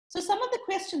So some of the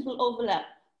questions will overlap.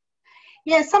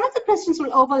 Yeah, some of the questions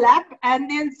will overlap, and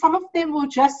then some of them will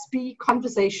just be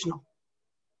conversational.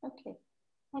 Okay.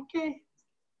 Okay.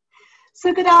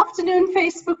 So good afternoon,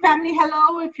 Facebook family.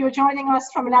 Hello, if you're joining us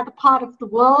from another part of the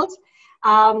world.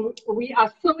 We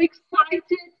are so excited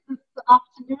this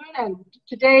afternoon and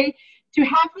today to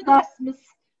have with us Miss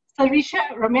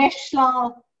Sarisha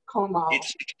Rameshlall Komal.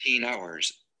 It's 16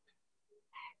 hours.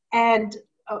 And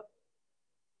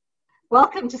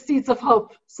welcome to Seeds of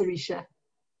Hope, Sarisha.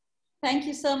 Thank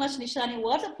you so much, Nishani.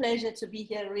 What a pleasure to be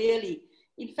here, really.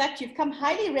 In fact, you've come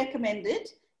highly recommended,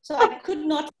 so I could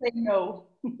not say no.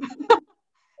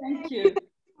 Thank you.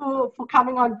 For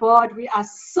coming on board. We are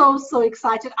so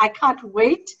excited. I can't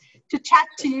wait to chat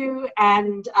to you,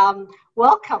 and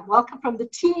welcome from the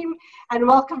team, and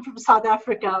welcome from South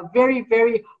Africa. Very,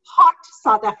 very hot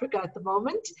South Africa at the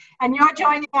moment. And you're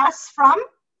joining us from?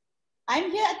 I'm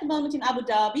here at the moment in Abu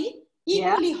Dhabi,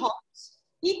 equally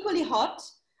hot,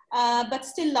 but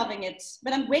still loving it.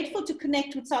 But I'm grateful to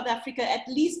connect with South Africa, at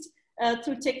least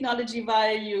through technology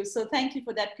via you. So thank you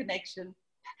for that connection.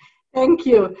 Thank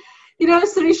you. You know,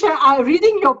 Sarisha,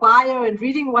 reading your bio and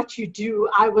reading what you do,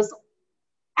 I was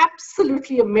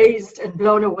absolutely amazed and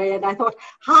blown away. And I thought,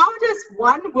 how does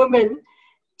one woman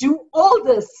do all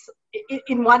this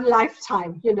in one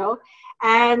lifetime, you know?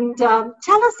 And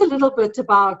tell us a little bit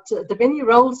about the many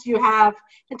roles you have,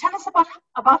 and tell us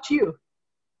about you.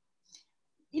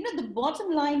 You know, the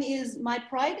bottom line is my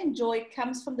pride and joy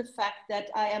comes from the fact that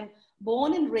I am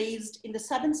born and raised in the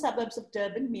southern suburbs of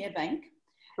Durban, Merebank.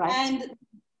 Right. And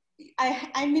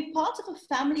I'm a part of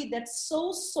a family that's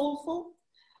so soulful,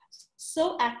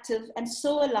 so active, and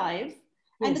so alive.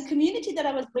 Yes. And the community that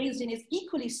I was raised in is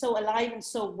equally so alive and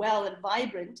so well and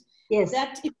vibrant. Yes.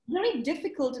 That it's very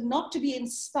difficult not to be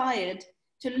inspired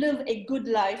to live a good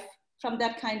life from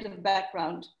that kind of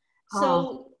background.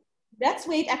 So that's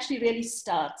where it actually really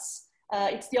starts.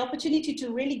 It's the opportunity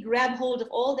to really grab hold of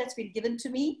all that's been given to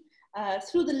me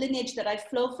through the lineage that I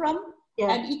flow from,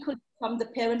 and equally from the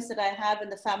parents that I have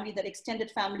and the family, that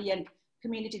extended family and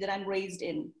community that I'm raised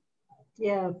in.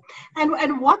 Yeah,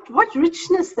 and what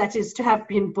richness that is to have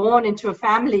been born into a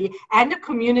family and a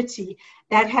community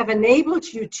that have enabled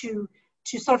you to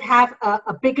sort of have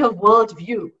a bigger world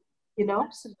view, you know?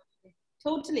 Absolutely,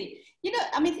 totally. You know,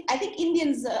 I mean, I think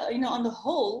Indians, you know, on the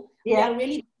whole, we are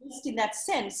really blessed in that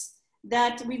sense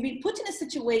that we've been put in a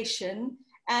situation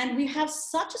and we have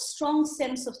such a strong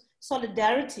sense of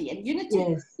solidarity and unity,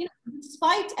 you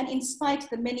know, in spite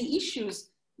the many issues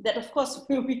that, of course,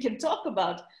 we can talk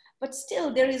about. But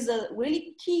still, there is a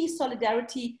really key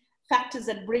solidarity factors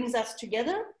that brings us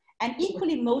together and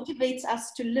equally motivates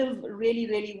us to live really,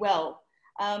 really well.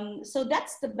 So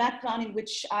that's the background in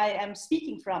which I am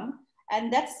speaking from.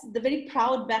 And that's the very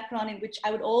proud background in which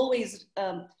I would always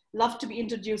love to be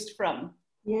introduced from.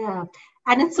 Yeah.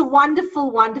 And it's a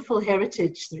wonderful, wonderful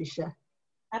heritage, Sarisha.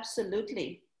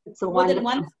 Absolutely. It's a more than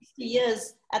 160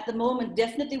 years at the moment.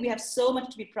 Definitely, we have so much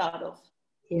to be proud of.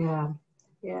 Yeah.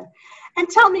 Yeah. And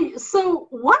tell me, so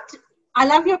I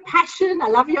love your passion, I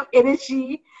love your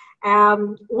energy.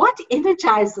 What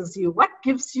energizes you? What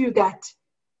gives you that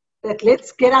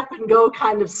let's get up and go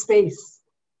kind of space?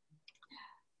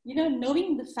 You know,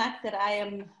 knowing the fact that I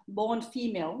am born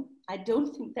female, I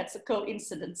don't think that's a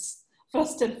coincidence,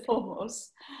 first and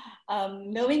foremost.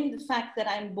 Knowing the fact that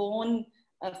I'm born,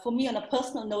 for me on a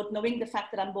personal note, knowing the fact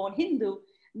that I'm born Hindu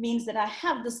means that I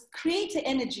have this creator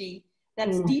energy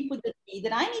that's deep within me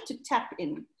that I need to tap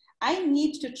in. I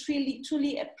need to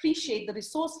truly appreciate the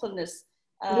resourcefulness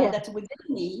that's within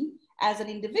me as an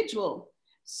individual.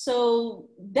 So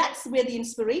that's where the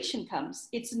inspiration comes.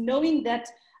 It's knowing that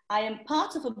I am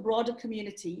part of a broader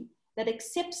community that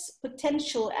accepts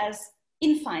potential as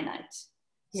infinite.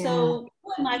 Yeah. So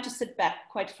who am I to sit back,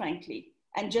 quite frankly,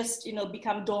 and just, you know,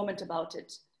 become dormant about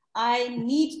it? I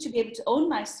need to be able to own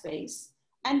my space.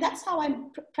 And that's how I'm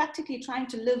practically trying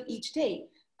to live each day.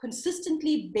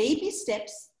 Consistently, baby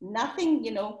steps, nothing,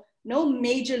 you know, no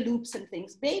major loops and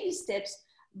things, baby steps,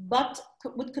 but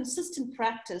with consistent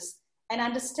practice and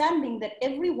understanding that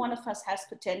every one of us has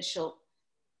potential.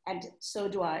 And so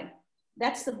do I.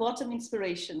 That's the bottom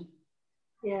inspiration.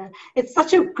 Yeah, it's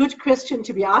such a good question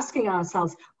to be asking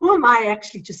ourselves. Who am I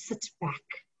actually to sit back?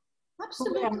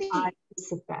 Absolutely. Who am I to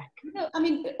sit back? You know, I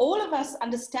mean, all of us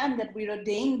understand that we're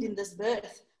ordained in this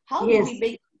birth. How do we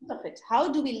make use of it?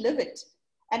 How do we live it?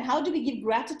 And how do we give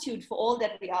gratitude for all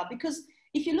that we are? Because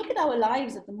if you look at our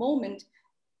lives at the moment,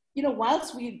 you know,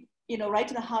 whilst we, you know, right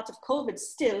in the heart of COVID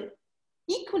still,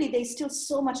 equally, there's still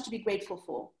so much to be grateful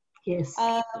for. Yes.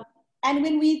 And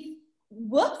when we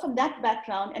work from that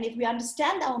background, and if we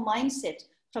understand our mindset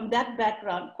from that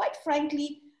background, quite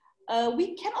frankly,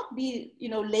 we cannot be,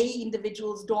 lay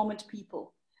individuals, dormant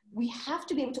people. We have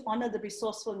to be able to honor the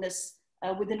resourcefulness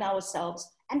within ourselves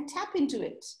and tap into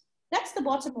it. That's the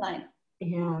bottom line.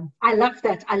 Yeah, I love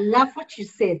that. I love what you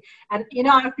said. And,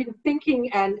 I've been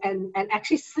thinking and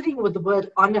actually sitting with the word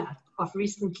honor of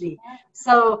recently.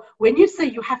 So when you say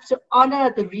you have to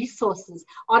honor the resources,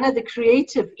 honor the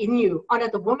creative in you, honor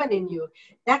the woman in you,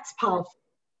 that's powerful.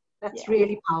 That's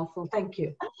really powerful. Thank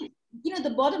you.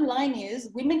 The bottom line is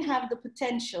women have the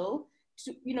potential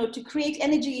to create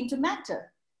energy into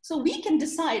matter. So we can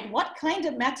decide what kind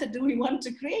of matter do we want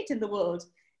to create in the world.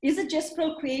 Is it just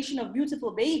procreation of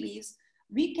beautiful babies?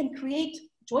 We can create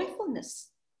joyfulness.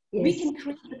 Yes. We can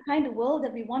create the kind of world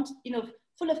that we want,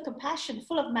 full of compassion,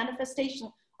 full of manifestation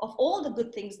of all the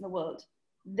good things in the world.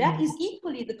 That is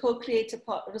equally the co-creative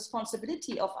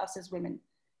responsibility of us as women.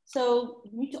 So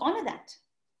we need to honor that.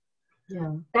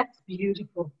 Yeah, that's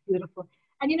beautiful, beautiful.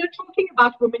 And, talking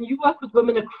about women, you work with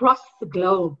women across the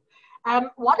globe.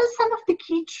 What are some of the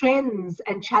key trends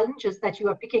and challenges that you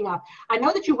are picking up? I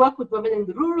know that you work with women in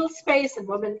the rural space and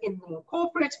women in the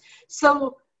corporate.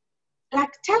 So,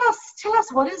 tell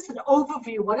us what is an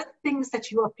overview? What are the things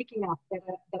that you are picking up that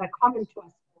are common to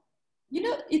us?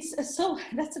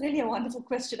 That's really a wonderful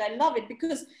question. I love it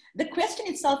because the question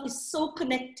itself is so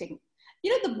connecting.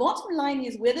 The bottom line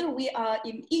is whether we are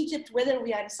in Egypt, whether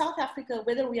we are in South Africa,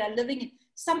 whether we are living in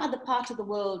some other part of the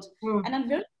world. And I'm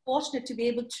very fortunate to be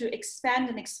able to expand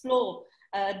and explore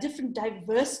different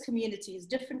diverse communities,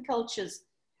 different cultures.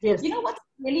 Yes. What's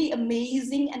really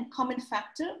amazing and common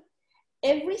factor?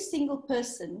 Every single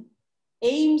person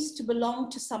aims to belong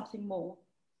to something more.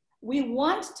 We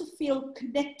want to feel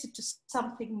connected to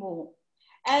something more.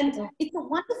 And it's a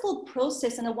wonderful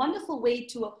process and a wonderful way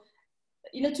to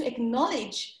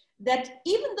acknowledge that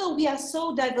even though we are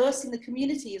so diverse in the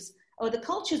communities or the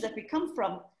cultures that we come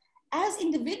from, as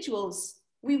individuals,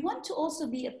 we want to also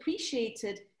be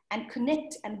appreciated and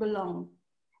connect and belong.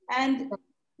 And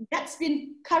that's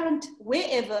been current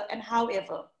wherever and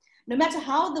however. No matter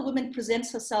how the woman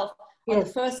presents herself on the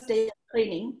first day of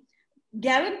training,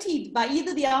 guaranteed by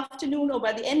either the afternoon or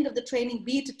by the end of the training,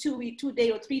 be it a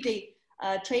 2-day or 3-day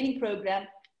training program,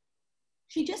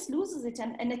 she just loses it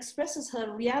and expresses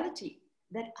her reality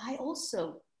that I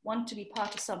also want to be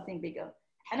part of something bigger.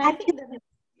 And I think that...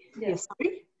 Yes,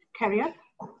 sorry, carry on.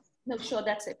 No, sure,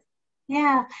 that's it.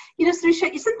 Yeah.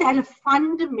 Sarisha, isn't that a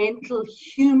fundamental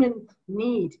human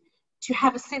need to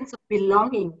have a sense of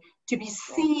belonging, to be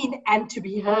seen and to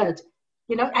be heard?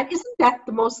 And isn't that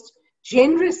the most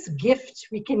generous gift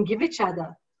we can give each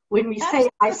other when we say,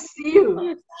 I see you? You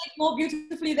say it more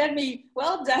beautifully than me.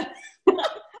 Well done.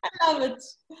 I love it.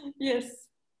 Yes.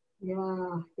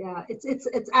 Yeah.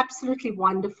 It's absolutely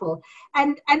wonderful.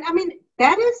 And I mean,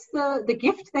 that is the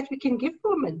gift that we can give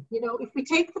women. If we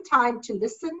take the time to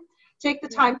listen, take the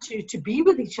time to be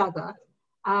with each other,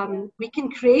 we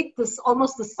can create this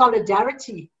almost the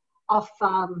solidarity of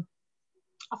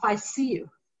I see you,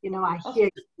 I hear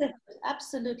you.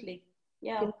 Absolutely.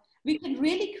 Yeah. We can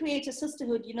really create a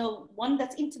sisterhood, one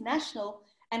that's international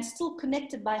and still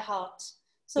connected by heart.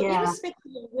 So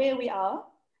irrespective of where we are,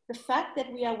 the fact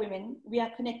that we are women, we are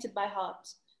connected by heart,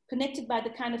 connected by the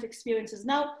kind of experiences.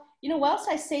 Now, whilst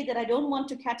I say that I don't want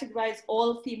to categorize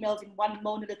all females in one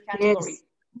monolith category.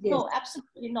 Yes. No,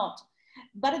 absolutely not.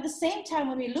 But at the same time,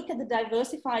 when we look at the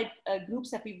diversified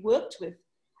groups that we've worked with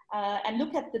and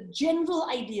look at the general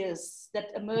ideas that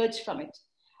emerge from it,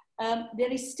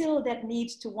 there is still that need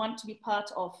to want to be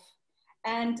part of.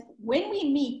 And when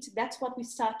we meet, that's what we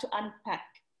start to unpack,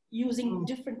 using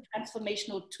different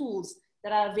transformational tools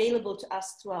that are available to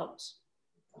us throughout.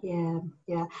 Yeah.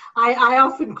 I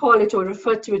often call it or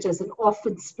refer to it as an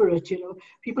orphan spirit.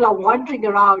 People are wandering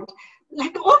around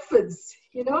like orphans,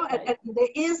 and there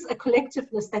is a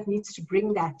collectiveness that needs to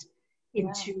bring that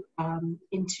into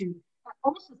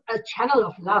almost a channel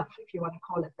of love, if you want to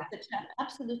call it that.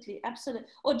 Absolutely.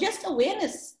 Or just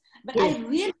awareness. But I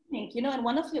really think, and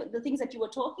one of the things that you were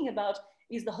talking about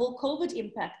is the whole COVID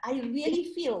impact. I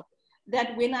really feel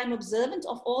that when I'm observant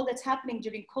of all that's happening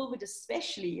during COVID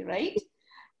especially, right,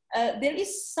 there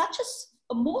is such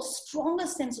a more stronger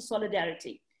sense of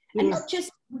solidarity. And not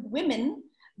just with women,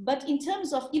 but in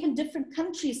terms of even different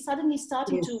countries suddenly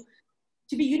starting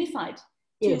to be unified,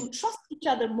 to trust each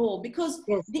other more, because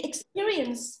the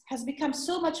experience has become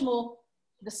so much more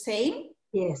the same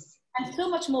and so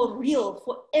much more real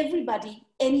for everybody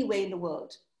anywhere in the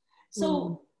world.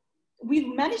 So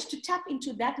we've managed to tap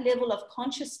into that level of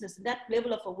consciousness, that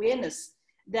level of awareness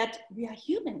that we are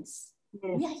humans.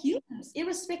 We are humans,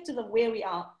 irrespective of where we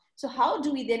are. So how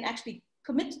do we then actually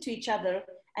commit to each other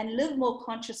and live more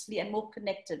consciously and more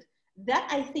connected. That,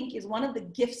 I think, is one of the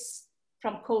gifts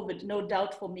from COVID, no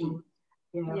doubt, for me.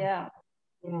 Yeah. Yeah.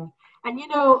 Yeah. And you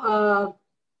know,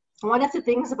 one of the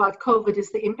things about COVID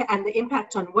is the impact, and the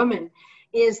impact on women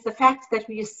is the fact that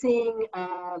we are seeing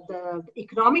the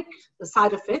economic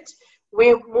side of it,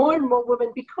 where more and more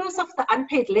women, because of the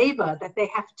unpaid labor that they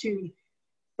have to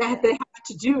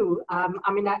do,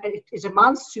 I mean, it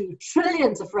amounts to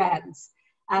trillions of rands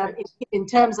in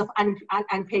terms of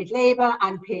unpaid labor,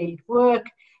 unpaid work,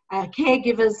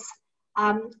 caregivers,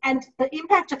 and the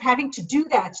impact of having to do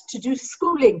that, to do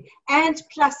schooling and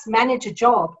plus manage a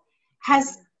job,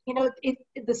 has, you know,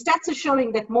 the stats are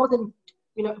showing that more than,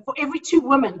 you know, for every 2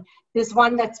 women, there's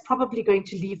one that's probably going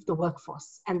to leave the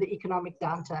workforce and the economic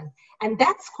downturn. And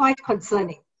that's quite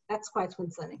concerning. That's quite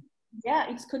concerning. Yeah,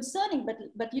 it's concerning,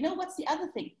 but you know what's the other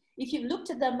thing? If you've looked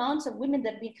at the amounts of women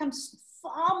that become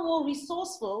far more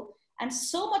resourceful and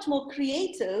so much more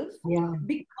creative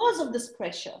because of this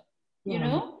pressure, you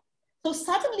know? So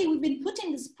suddenly we've been put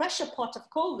in this pressure pot of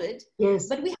COVID,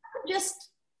 but we haven't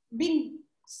just been,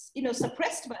 you know,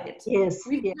 suppressed by it.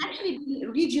 We've actually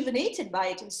been rejuvenated by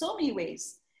it in so many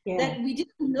ways that we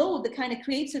didn't know the kind of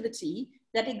creativity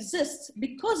that exists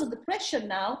because of the pressure.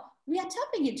 Now we are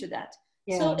tapping into that.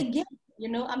 So again, you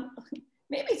know,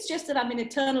 maybe it's just that I'm an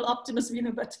eternal optimist, you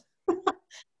know, but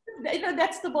you know,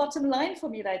 that's the bottom line for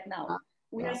me right now.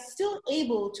 We are still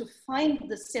able to find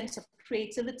the sense of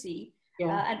creativity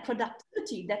and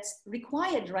productivity that's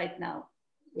required right now.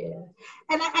 Yeah.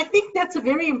 And I think that's a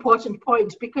very important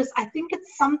point, because I think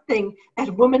it's something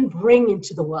that women bring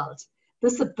into the world.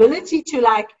 This ability to,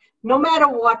 like, no matter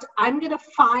what, I'm going to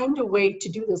find a way to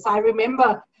do this. I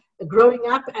remember growing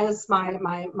up, as my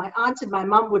aunt and my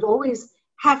mom would always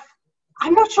have,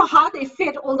 I'm not sure how they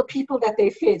fed all the people that they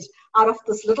fed out of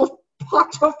this little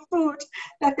pot of food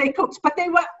that they cooked, but they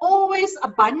were always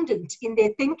abundant in their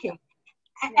thinking.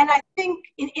 And I think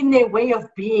in their way of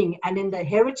being and in the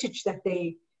heritage that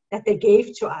they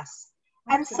gave to us.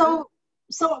 And so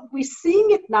we're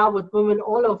seeing it now with women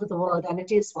all over the world, and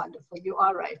it is wonderful. You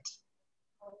are right.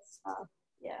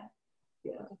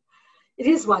 It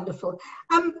is wonderful.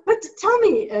 But tell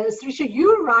me, Sarisha,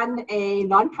 you run a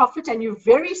nonprofit, and you're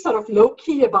very sort of low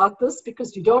key about this,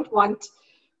 because you don't want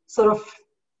sort of,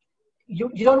 you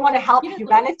don't want to help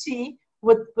humanity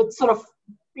with sort of,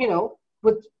 you know,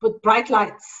 with bright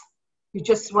lights. You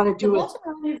just want to do it. The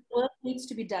bottom line is work needs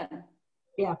to be done.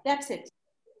 Yeah. That's it.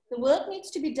 The work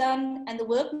needs to be done, and the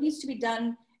work needs to be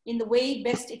done in the way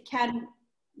best it can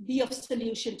be of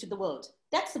solution to the world.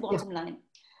 That's the bottom line.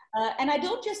 And I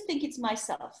don't just think it's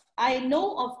myself. I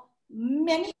know of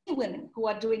many women who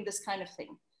are doing this kind of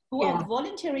thing, who are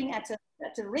volunteering at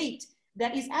a rate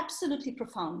that is absolutely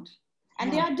profound.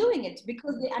 And they are doing it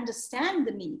because they understand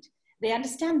the need. They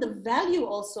understand the value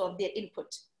also of their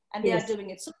input, and they are doing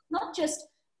it. So not just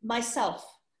myself,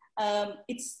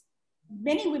 it's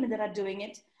many women that are doing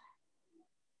it.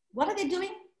 What are they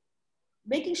doing?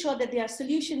 Making sure that there are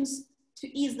solutions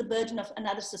to ease the burden of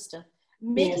another sister,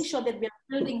 making sure that we are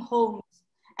building homes.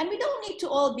 And we don't need to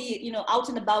all be, you know, out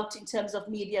and about in terms of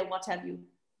media and what have you.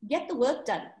 Get the work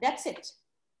done. That's it.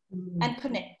 And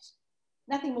connect.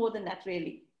 Nothing more than that,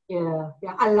 really. Yeah,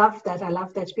 I love that. I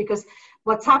love that, because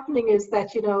what's happening is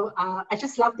that, you know, I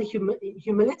just love the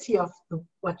humility of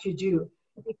what you do,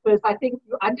 because I think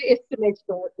you underestimate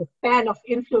the span of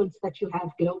influence that you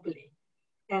have globally.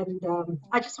 And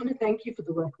I just want to thank you for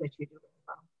the work that you do as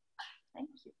well. Thank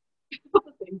you.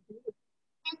 Thank you.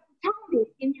 And tell me,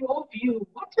 in your view,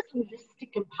 what does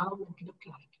holistic empowerment look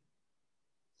like?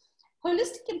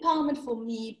 Holistic empowerment for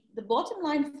me, the bottom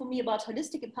line for me about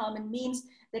holistic empowerment means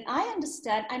that I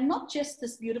understand I'm not just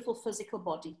this beautiful physical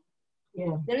body.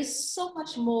 There is so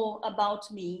much more about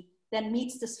me than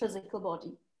meets this physical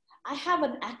body. I have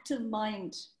an active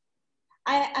mind.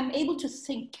 I am able to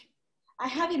think. I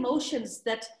have emotions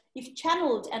that, if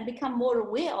channeled and become more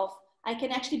aware of, I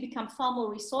can actually become far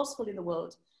more resourceful in the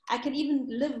world. I can even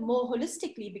live more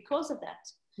holistically because of that.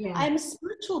 I'm a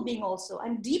spiritual being also.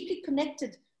 I'm deeply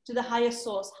connected to the higher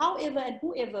source, however and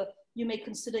whoever you may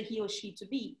consider he or she to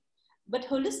be. But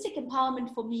holistic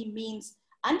empowerment for me means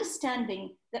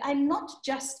understanding that I'm not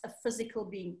just a physical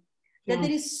being, that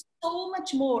there is so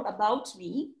much more about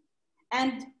me.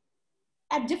 And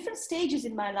at different stages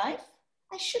in my life,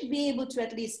 I should be able to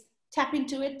at least tap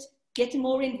into it, get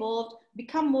more involved,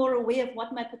 become more aware of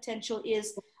what my potential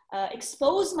is,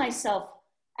 expose myself,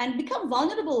 and become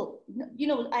vulnerable. You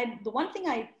know, the one thing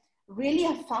I really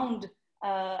have found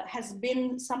has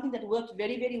been something that worked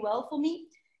very, very well for me,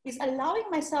 is allowing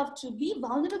myself to be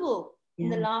vulnerable in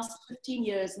the last 15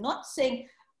 years, not saying,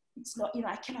 it's not,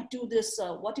 I cannot do this.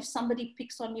 What if somebody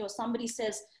picks on me or somebody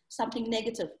says something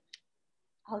negative?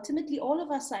 Ultimately, all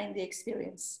of us are in the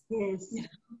experience. Yes.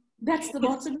 That's the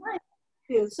bottom line.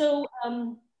 Yes. So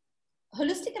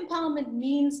holistic empowerment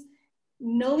means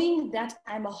knowing that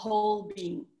I'm a whole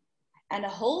being. And a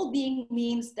whole being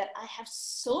means that I have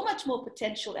so much more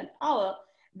potential and power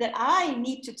that I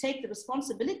need to take the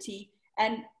responsibility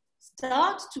and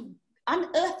start to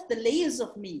unearth the layers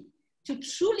of me to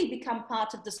truly become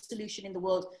part of the solution in the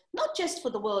world, not just for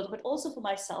the world, but also for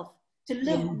myself, to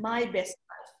live my best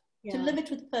life, to live it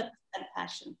with purpose and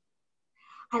passion.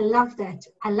 I love that.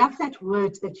 I love that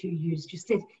word that you used. You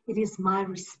said, it is my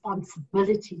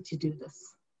responsibility to do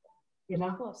this.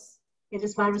 Of course. It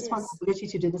is my responsibility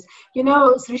to do this.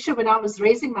 Sarisha, when I was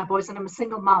raising my boys, and I'm a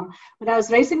single mom, when I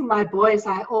was raising my boys,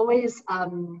 I always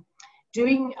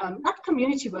doing, not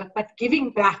community work, but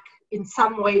giving back in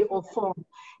some way or form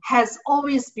has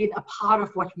always been a part of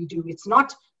what we do. It's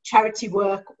not charity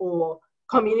work or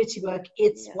community work.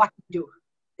 It's what we do.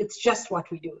 It's just what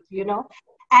we do,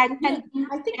 And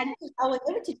I think our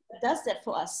heritage does that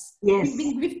for us. Yes.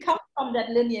 We've come from that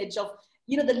lineage of,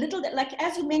 the little, like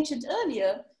as you mentioned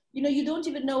earlier, you don't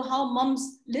even know how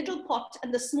mom's little pot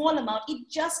and the small amount, it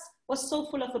just was so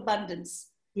full of abundance.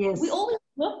 Yes. We always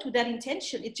worked with that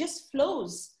intention. It just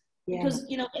flows because,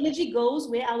 energy goes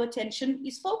where our attention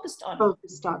is focused on.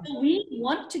 So we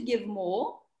want to give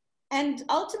more, and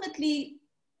ultimately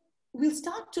we'll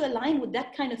start to align with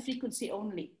that kind of frequency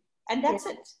only. And that's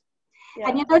it. Yeah.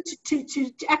 And,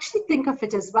 to actually think of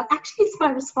it as, well, actually it's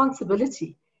my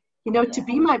responsibility. To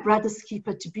be my brother's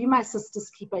keeper, to be my sister's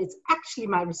keeper, it's actually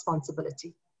my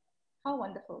responsibility. How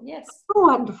wonderful, yes. How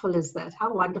wonderful is that?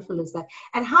 How wonderful is that?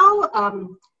 And how,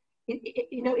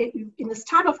 in this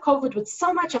time of COVID with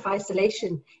so much of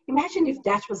isolation, imagine if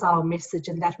that was our message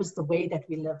and that was the way that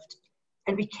we lived.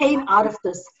 And we came out of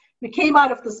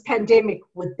this pandemic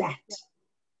with that.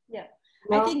 Yeah.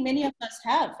 I think many of us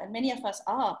have, and many of us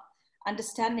are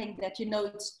understanding that,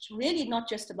 it's really not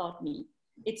just about me.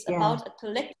 It's about a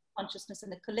collective consciousness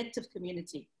and a collective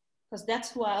community, because that's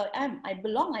who I am. I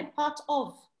belong. I'm part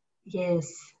of.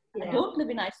 Yes. I don't live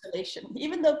in isolation.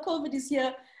 Even though COVID is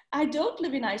here, I don't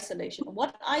live in isolation.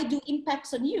 What I do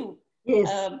impacts on you. Yes.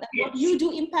 What you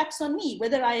do impacts on me,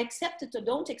 whether I accept it or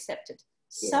don't accept it.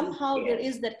 Somehow there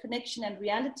is that connection and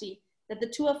reality that the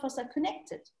two of us are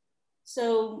connected.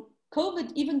 So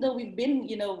COVID, even though we've been,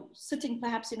 sitting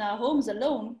perhaps in our homes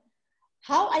alone,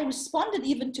 how I responded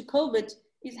even to COVID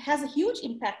has a huge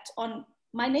impact on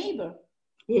my neighbor,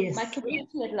 my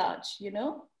community at large,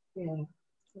 Yeah.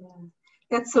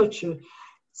 That's so true.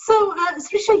 So,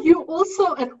 Sarisha, you're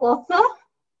also an author,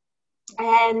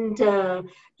 and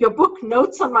your book,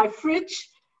 Notes on My Fridge,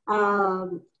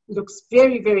 looks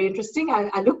very, very interesting.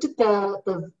 I looked at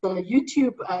the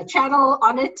YouTube channel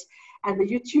on it and the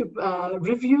YouTube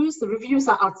reviews. The reviews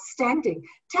are outstanding.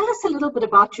 Tell us a little bit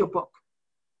about your book.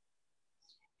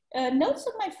 Notes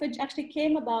on My Fridge actually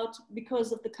came about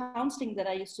because of the counseling that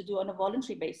I used to do on a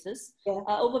voluntary basis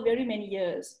over very many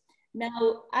years.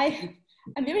 Now,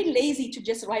 I'm very lazy to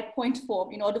just write point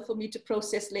form in order for me to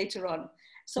process later on.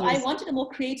 So I wanted a more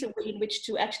creative way in which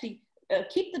to actually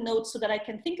keep the notes so that I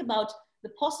can think about the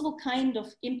possible kind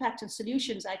of impact and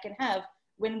solutions I can have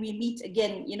when we meet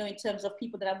again, in terms of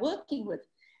people that I'm working with.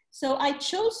 So I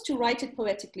chose to write it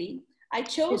poetically. I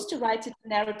chose to write it in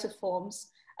narrative forms.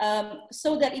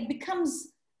 So that it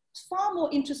becomes far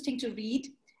more interesting to read.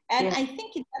 And I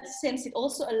think in that sense, it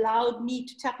also allowed me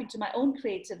to tap into my own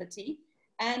creativity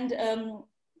and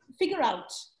figure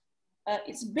out,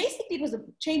 it was a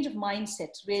change of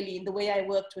mindset really in the way I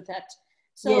worked with that.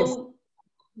 So,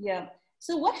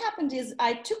 So what happened is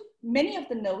I took many of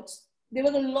the notes. There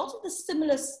were a lot of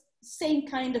the same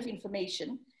kind of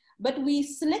information, but we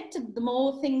selected the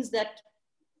more things that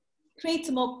create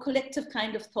a more collective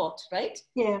kind of thought, right?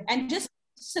 Yeah. And just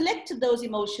selected those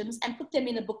emotions and put them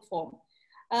in a book form.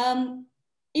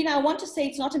 I want to say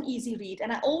it's not an easy read.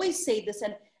 And I always say this,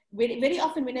 and very, very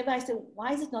often whenever I say,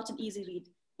 why is it not an easy read?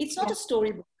 It's not a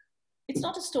storybook. It's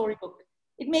not a storybook.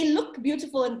 It may look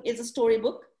beautiful and is a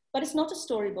storybook, but it's not a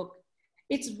storybook.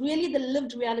 It's really the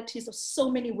lived realities of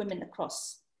so many women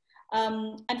across.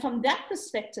 And from that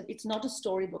perspective, it's not a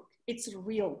storybook. It's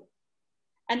real.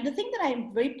 And the thing that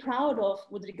I'm very proud of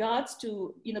with regards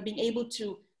to, being able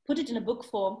to put it in a book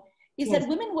form is that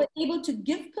women were able to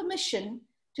give permission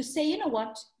to say, you know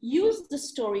what, use the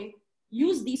story,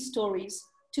 use these stories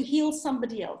to heal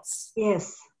somebody else.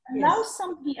 Yes. Allow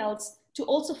somebody else to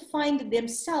also find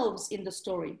themselves in the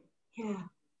story. Yeah.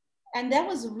 And that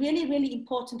was really, really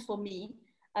important for me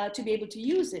to be able to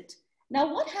use it.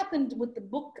 Now, what happened with the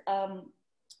book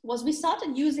was we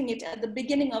started using it at the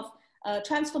beginning of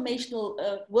transformational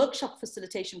workshop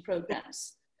facilitation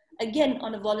programs, again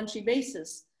on a voluntary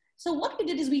basis. So what we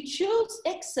did is we chose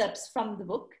excerpts from the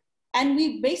book and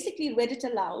we basically read it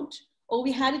aloud, or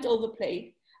we had it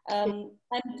overplayed. And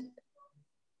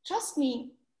trust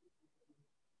me,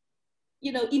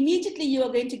 you know, immediately you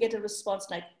are going to get a response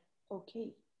like,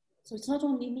 okay, so it's not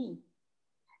only me.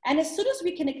 And as soon as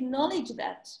we can acknowledge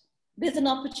that, there's an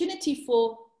opportunity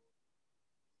for,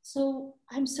 so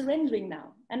I'm surrendering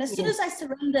now. And as soon as I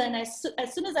surrender and as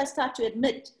soon as I start to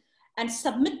admit and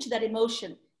submit to that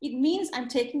emotion, it means I'm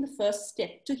taking the first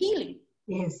step to healing.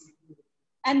 Yes.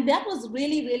 And that was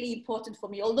really, really important for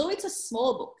me. Although it's a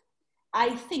small book,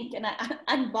 I think, and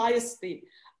unbiasedly,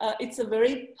 it's a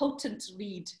very potent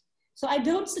read. So I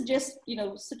don't suggest, you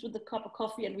know, sit with a cup of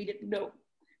coffee and read it, no,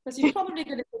 because you're probably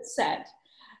going to get sad.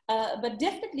 But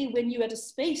definitely when you're at a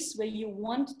space where you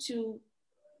want to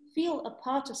feel a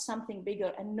part of something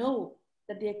bigger and know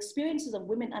that the experiences of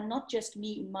women are not just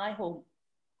me in my home,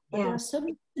 but there are so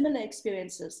many similar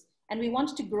experiences and we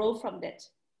want to grow from that,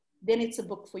 then it's a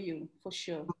book for you, for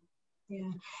sure.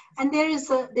 Yeah, and there is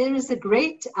a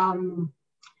great,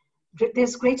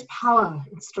 there's great power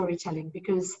in storytelling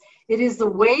because it is the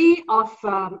way of,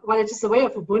 well, it is the way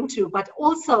of Ubuntu, but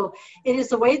also it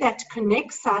is a way that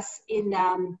connects us in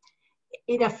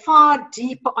a far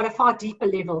deeper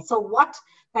level. So what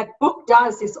that book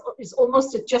does is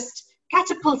almost, it just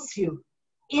catapults you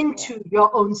into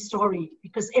your own story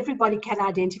because everybody can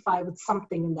identify with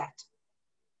something in that.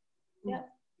 Yeah,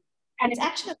 and it's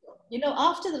actionable. You know,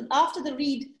 after the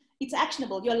read, it's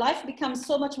actionable. Your life becomes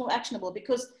so much more actionable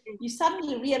because you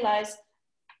suddenly realize,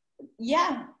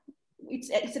 yeah,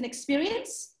 it's an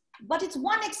experience, but it's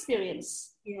one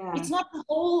experience. Yeah. It's not the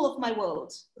whole of my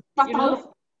world. You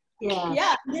know?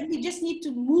 Yeah. Then we just need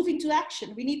to move into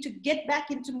action. We need to get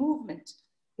back into movement.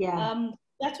 Yeah.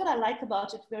 That's what I like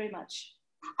about it very much.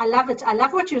 I love it. I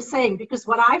love what you're saying because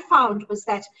what I found was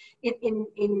that in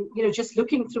you know, just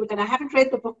looking through it, and I haven't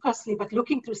read the book personally, but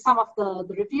looking through some of the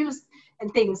reviews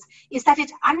and things, is that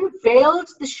it unveiled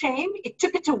the shame. It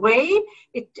took it away.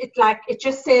 It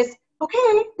just says,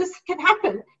 okay, this can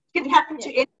happen. It can happen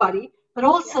to anybody, but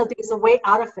also there's a way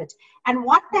out of it. And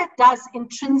what that does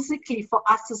intrinsically for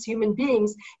us as human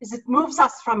beings is it moves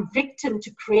us from victim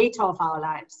to creator of our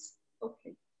lives.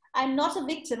 Okay. I'm not a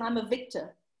victim, I'm a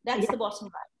victor. That's the bottom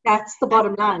line. That's the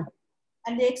bottom line.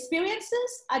 And the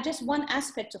experiences are just one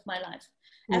aspect of my life.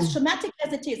 As traumatic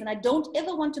as it is, and I don't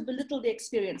ever want to belittle the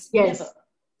experience, never.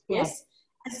 Yes.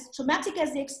 As traumatic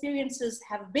as the experiences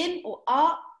have been or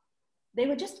are, they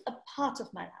were just a part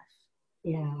of my life.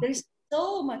 Yeah. There is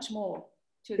so much more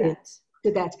to that.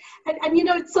 To that. And you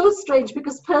know, it's so strange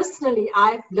because personally,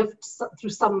 I've lived through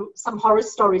some horror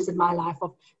stories in my life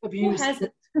of abuse. Who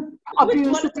hasn't?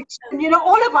 Abuse, addiction, you know,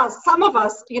 all of us, some of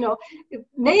us, you know,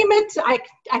 name it,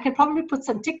 I can probably put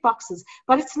some tick boxes,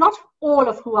 but it's not all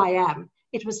of who I am.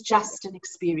 It was just an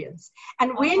experience.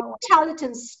 And when you tell it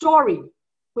in story,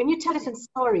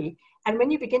 and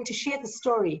when you begin to share the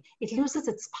story, it loses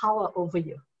its power over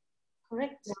you.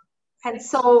 Correct. And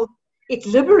so it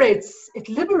liberates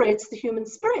the human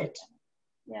spirit.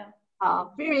 Yeah.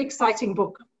 Very exciting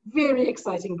book. Very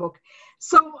exciting book.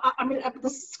 So, I mean,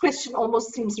 this question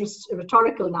almost seems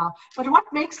rhetorical now, but what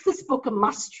makes this book a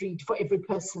must read for every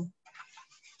person,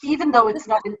 even though it's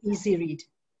not an easy read?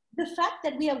 The fact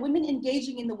that we are women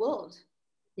engaging in the world.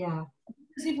 Yeah.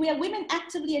 Because if we are women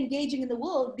actively engaging in the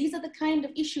world, these are the kind of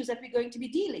issues that we're going to be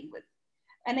dealing with.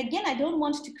 And again, I don't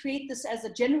want to create this as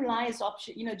a generalized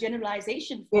option, you know,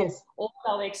 generalization for all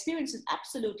our experiences.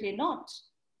 Absolutely not.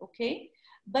 Okay.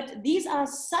 But these are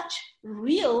such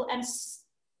real and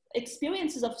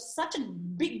experiences of such a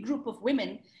big group of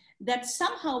women that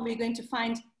somehow we're going to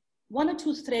find one or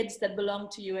two threads that belong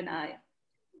to you and I.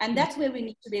 And that's where we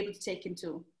need to be able to take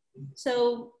into.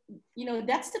 So, you know,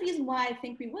 that's the reason why I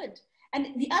think we would. And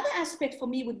the other aspect for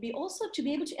me would be also to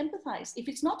be able to empathize. If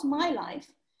it's not my life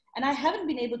and I haven't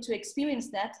been able to experience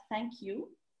that, thank you.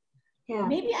 Yeah.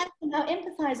 Maybe I can now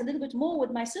empathize a little bit more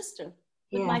with my sister,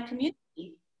 with my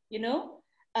community, you know.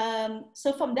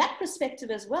 So from that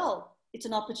perspective as well, it's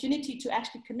an opportunity to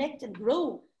actually connect and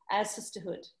grow as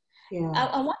sisterhood. Yeah.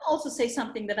 I want to also say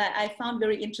something that I found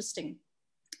very interesting.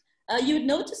 You would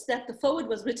notice that the foreword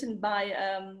was written by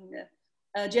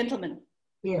a gentleman.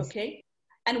 Yes. Okay.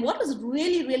 And what was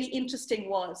really, really interesting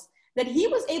was that he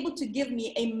was able to give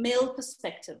me a male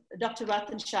perspective, Dr.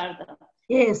 Ratan Sharda.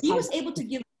 Yes. He was able to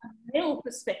give a male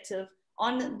perspective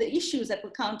on the issues that were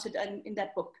counted in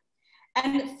that book.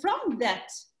 And from that,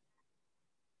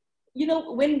 you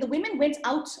know, when the women went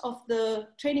out of the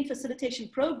training facilitation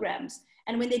programs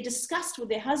And when they discussed with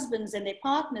their husbands and their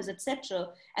partners,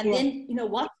 etc., and Yeah. then,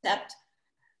 WhatsApped,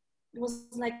 it was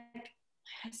like, my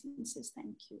husband says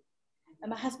thank you. And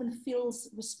my husband feels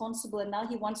responsible and now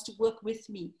he wants to work with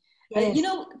me. Yes.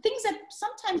 Things that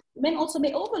sometimes men also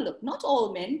may overlook, not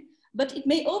all men, but it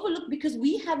may overlook because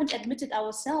we haven't admitted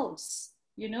ourselves,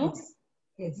 Yes.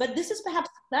 Yes. But this is perhaps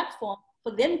a platform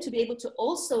for them to be able to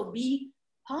also be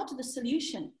part of the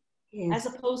solution, yes.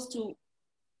 as opposed to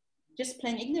just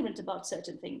playing ignorant about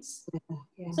certain things. Yeah.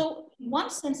 Yeah. So in one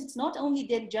sense, it's not only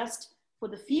then just for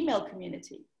the female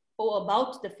community or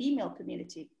about the female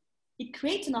community. It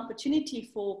creates an opportunity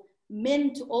for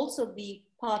men to also be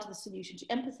part of the solution, to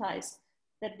empathize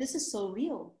that this is so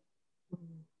real.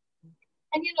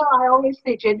 And I always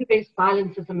say gender-based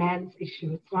violence is a man's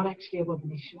issue. It's not actually a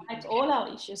woman's issue. It's all our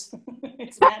issues.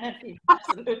 It's man and female,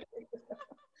 absolutely.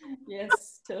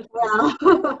 Yes,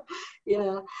 totally.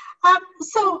 Yeah.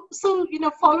 So,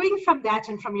 following from that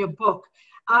and from your book,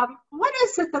 what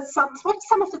is it that what's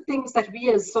some of the things that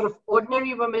we as sort of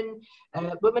ordinary women,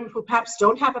 women who perhaps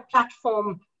don't have a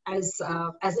platform as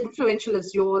influential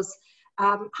as yours,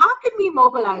 how can we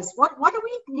mobilize? What do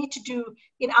we need to do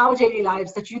in our daily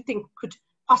lives that you think could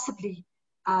possibly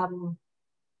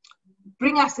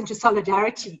bring us into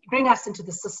solidarity, bring us into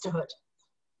the sisterhood?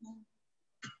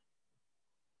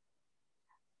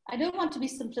 I don't want to be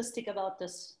simplistic about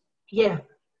this. Yeah.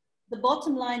 The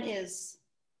bottom line is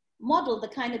model the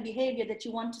kind of behavior that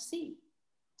you want to see.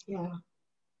 Yeah.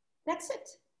 That's it.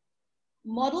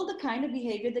 Model the kind of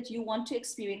behavior that you want to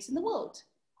experience in the world.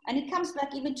 And it comes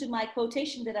back even to my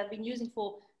quotation that I've been using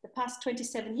for the past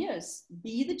 27 years.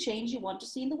 Be the change you want to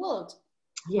see in the world.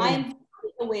 Yeah. I am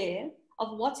aware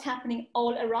of what's happening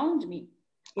all around me.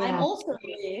 Yeah. I'm also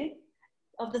aware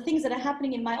of the things that are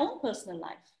happening in my own personal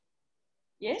life.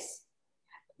 Yes?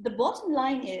 The bottom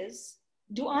line is,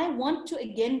 do I want to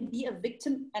again be a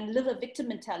victim and live a victim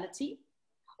mentality?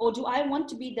 Or do I want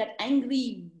to be that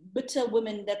angry, bitter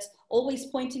woman that's always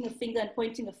pointing a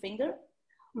finger?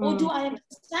 Or do I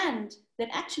understand that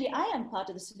actually I am part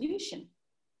of the solution?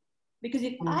 Because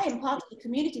if I am part of the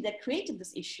community that created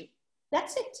this issue,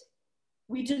 that's it.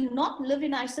 We do not live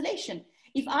in isolation.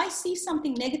 If I see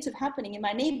something negative happening in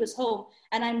my neighbor's home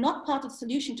and I'm not part of the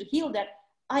solution to heal that,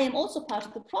 I am also part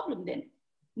of the problem then.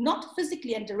 Not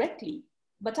physically and directly,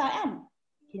 but I am.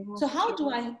 Yeah. So how do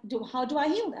I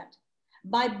heal that?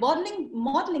 By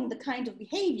modeling the kind of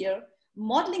behavior,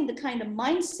 modeling the kind of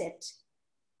mindset,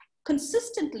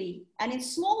 consistently and in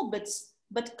small bits,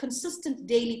 but consistent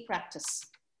daily practice.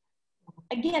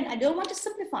 Again, I don't want to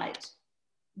simplify it,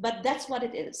 but that's what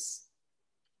it is.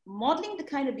 Modeling the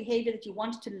kind of behavior that you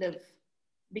want to live,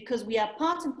 because we are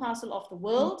part and parcel of the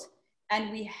world,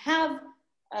 and we have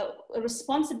a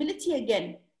responsibility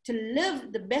again to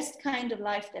live the best kind of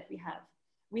life that we have.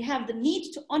 We have the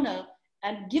need to honor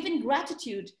and give in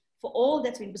gratitude for all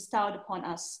that's been bestowed upon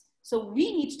us. So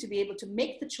we need to be able to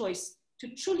make the choice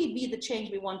to truly be the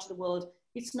change we want to the world.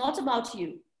 It's not about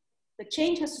you. The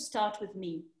change has to start with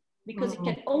me, because it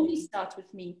can only start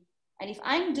with me. And if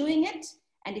I'm doing it,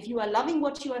 and if you are loving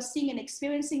what you are seeing and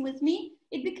experiencing with me,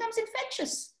 it becomes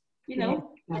infectious.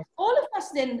 Let all of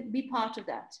us then be part of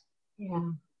that.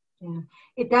 Yeah, yeah.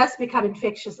 It does become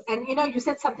infectious. And you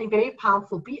said something very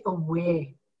powerful. Be aware.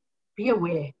 Be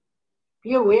aware.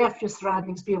 Be aware of your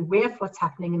surroundings. Be aware of what's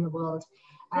happening in the world.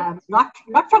 Not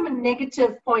from a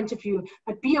negative point of view,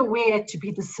 but be aware to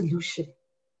be the solution.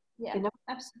 Yeah,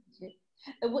 absolutely.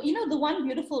 The one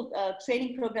beautiful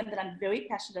training program that I'm very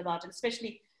passionate about, and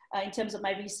especially in terms of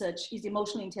my research, is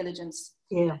emotional intelligence.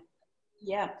 Yeah.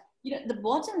 Yeah. The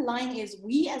bottom line is,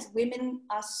 we as women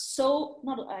are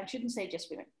I shouldn't say just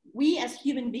women, we as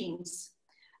human beings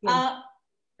are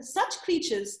such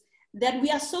creatures that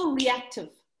we are so reactive.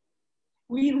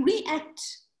 We react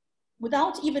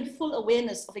without even full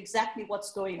awareness of exactly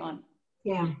what's going on.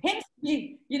 Yeah. Hence,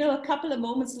 a couple of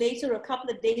moments later, a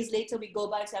couple of days later, we go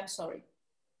by and say, I'm sorry.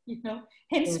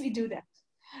 Hence we do that.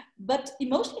 But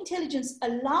emotional intelligence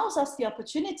allows us the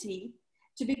opportunity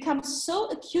to become so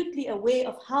acutely aware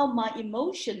of how my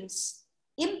emotions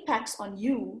impacts on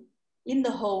you in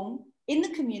the home, in the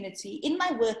community, in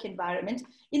my work environment,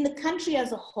 in the country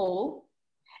as a whole.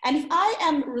 And if I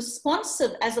am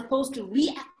responsive as opposed to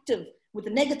reactive with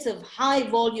the negative, high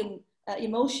volume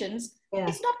emotions,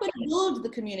 it's not going to build the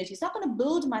community. It's not going to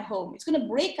build my home. It's going to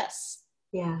break us.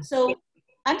 Yeah. So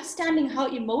understanding how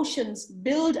emotions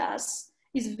build us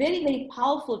is very, very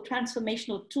powerful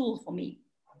transformational tool for me.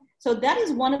 So that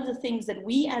is one of the things that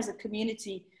we as a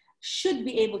community should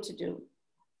be able to do.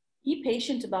 Be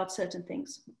patient about certain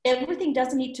things. Everything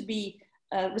doesn't need to be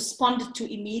responded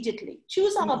to immediately.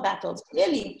 Choose our battles.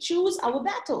 Clearly, choose our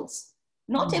battles.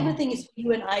 Not everything is for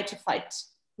you and I to fight.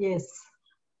 Yes.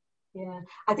 Yeah.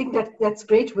 I think that's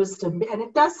great wisdom. And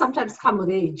it does sometimes come with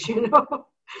age,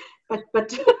 but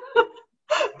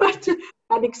but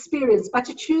an experience. But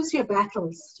to choose your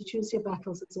battles,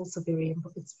 is also very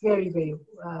important. It's very, very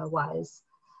wise.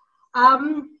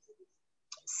 Um,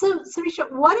 so,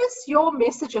 Sarisha, what is your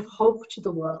message of hope to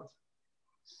the world?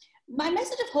 My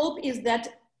message of hope is that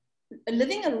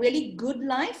living a really good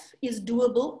life is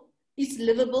doable, is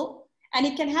livable, and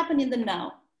it can happen in the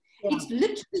now. Yeah. It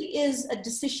literally is a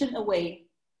decision away.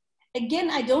 Again,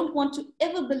 I don't want to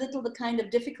ever belittle the kind of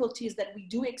difficulties that we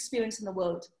do experience in the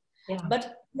world. Yeah.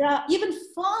 But there are even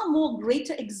far more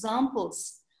greater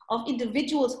examples of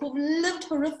individuals who've lived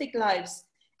horrific lives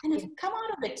and have come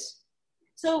out of it.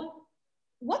 So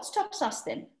what stops us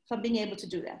then from being able to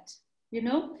do that?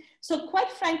 So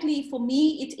quite frankly, for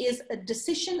me, it is a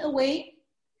decision away,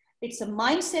 it's a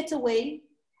mindset away,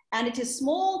 and it is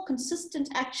small, consistent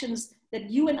actions that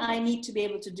you and I need to be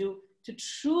able to do to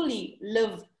truly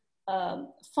live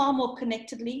far more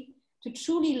connectedly, to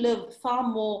truly live far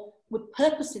more with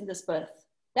purpose in this birth.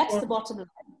 That's the bottom line.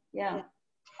 Yeah.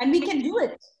 And we can do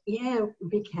it. Yeah,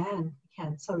 we can.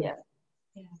 Sorry.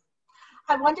 Yeah.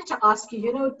 I wanted to ask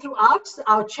you, throughout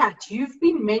our chat, you've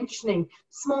been mentioning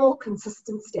small,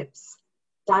 consistent steps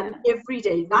done every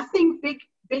day. Nothing big,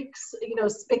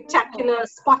 spectacular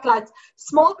spotlights,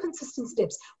 small, consistent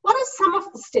steps. What are some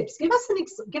of the steps? Give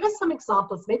us some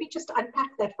examples. Maybe just unpack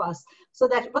that for us so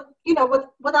that,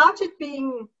 without it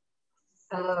being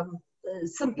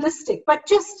simplistic, but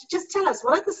just tell us,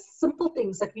 what are the simple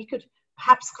things that we could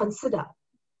perhaps consider?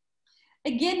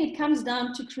 Again, it comes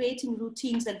down to creating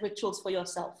routines and rituals for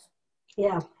yourself.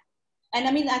 Yeah. And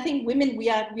I mean, I think women, we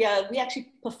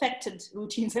actually perfected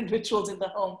routines and rituals in the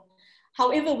home.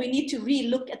 However, we need to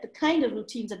re-look at the kind of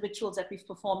routines and rituals that we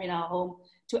perform in our home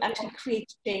to actually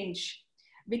create change.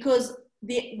 Because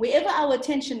wherever our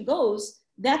attention goes,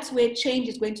 that's where change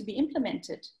is going to be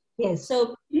implemented. Yes.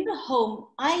 So in the home,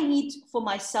 I need for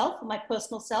myself, for my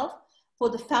personal self, for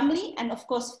the family, and of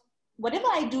course, whatever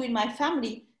I do in my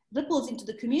family ripples into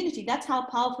the community. That's how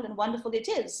powerful and wonderful it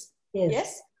is.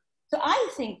 Yes? So I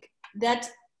think that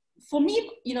for me,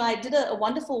 I did a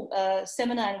wonderful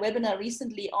seminar and webinar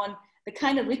recently on the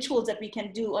kind of rituals that we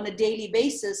can do on a daily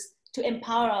basis to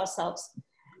empower ourselves.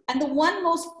 And the one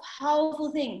most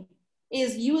powerful thing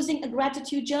is using a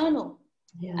gratitude journal.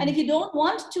 Yeah. And if you don't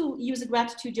want to use a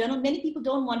gratitude journal, many people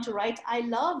don't want to write. I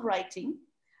love writing.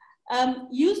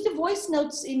 Use the voice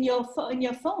notes in your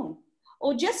phone,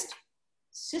 or just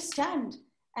stand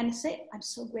and say, I'm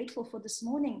so grateful for this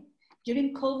morning.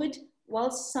 During COVID,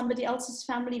 whilst somebody else's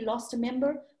family lost a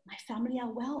member, my family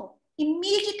are well.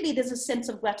 Immediately there's a sense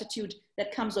of gratitude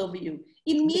that comes over you.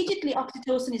 Immediately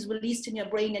oxytocin is released in your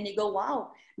brain and you go,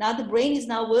 wow, now the brain is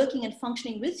now working and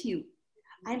functioning with you.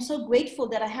 I'm so grateful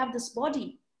that I have this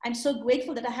body. I'm so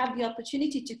grateful that I have the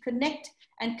opportunity to connect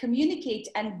and communicate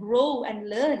and grow and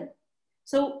learn.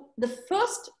 So the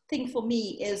first thing for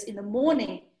me is in the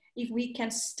morning, if we can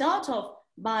start off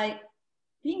by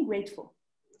being grateful.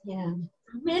 Yeah.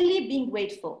 Really being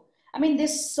grateful. I mean,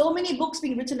 there's so many books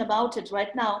being written about it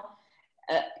right now,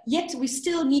 yet we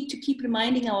still need to keep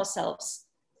reminding ourselves.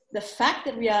 The fact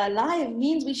that we are alive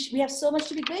means we have so much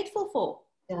to be grateful for.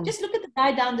 Yeah. Just look at the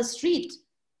guy down the street.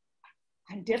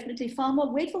 I'm definitely far more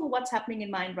grateful for what's happening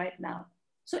in mine right now.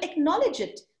 So acknowledge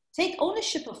it. Take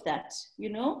ownership of that,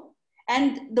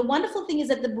 And the wonderful thing is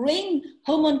that the brain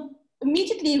hormone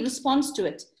immediately responds to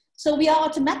it. So we are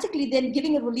automatically then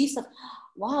giving a release of,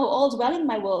 wow, all's well in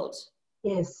my world.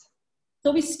 Yes.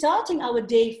 So we're starting our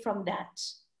day from that.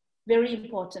 Very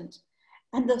important.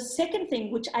 And the second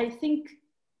thing, which I think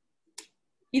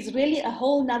is really a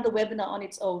whole nother webinar on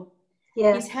its own,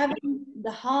 is having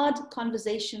the hard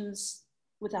conversations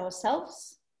with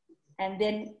ourselves, and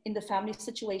then in the family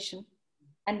situation,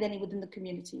 and then within the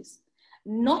communities.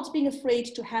 Not being afraid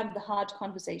to have the hard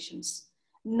conversations.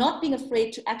 Not being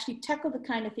afraid to actually tackle the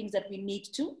kind of things that we need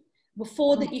to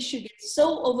before the issue gets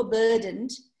so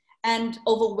overburdened and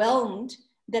overwhelmed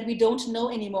that we don't know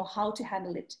anymore how to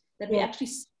handle it, that we actually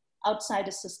seek outside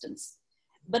assistance.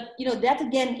 But, that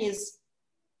again is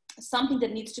something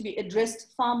that needs to be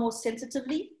addressed far more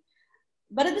sensitively.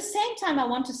 But at the same time, I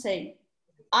want to say,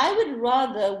 I would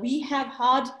rather we have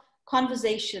hard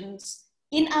conversations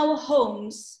in our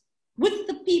homes with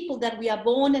the people that we are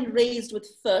born and raised with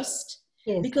first,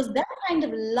 because that kind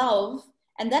of love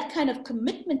and that kind of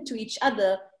commitment to each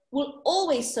other will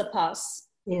always surpass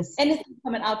anything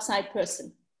from an outside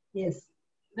person. Yes.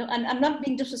 And I'm not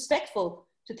being disrespectful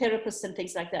to therapists and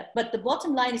things like that. But the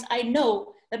bottom line is I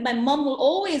know that my mom will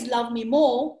always love me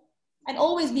more and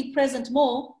always be present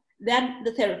more than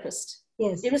the therapist,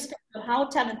 Yes. irrespective of how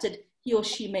talented he or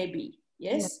she may be.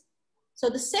 Yes? Yes. So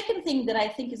the second thing that I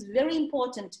think is very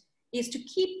important is to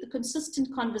keep the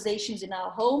consistent conversations in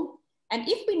our home. And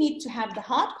if we need to have the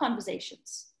hard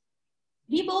conversations,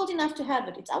 be bold enough to have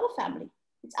it. It's our family.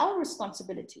 It's our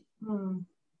responsibility. Mm.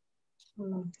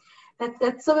 Mm.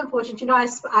 That's so important. You know,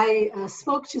 I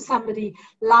spoke to somebody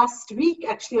last week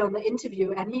actually on the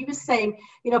interview, and he was saying,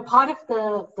 you know, part of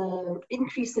the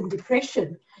increase in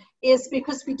depression is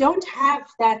because we don't have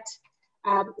that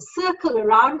circle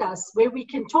around us where we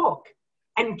can talk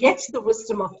and get the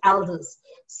wisdom of elders.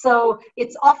 So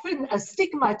it's often a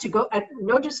stigma to go,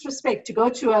 no disrespect, to go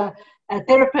to a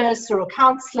therapist or a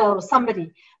counselor or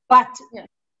somebody. But,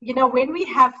 you know, when we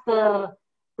have the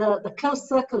close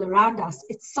circle around us,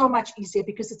 it's so much easier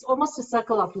because it's almost a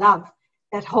circle of love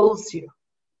that holds you,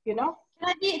 you know?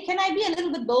 Can I be a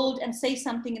little bit bold and say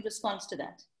something in response to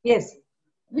that? Yes.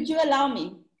 Would you allow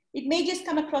me? It may just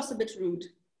come across a bit rude,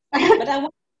 but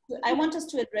I want us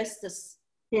to address this.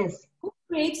 Yes. Who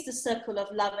creates the circle of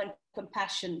love and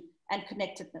compassion and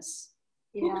connectedness?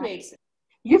 Yeah. Who creates it?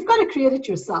 You've got to create it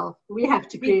yourself. We have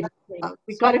to create it.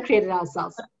 We've got to create it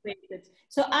ourselves.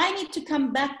 So I need to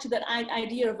come back to that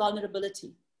idea of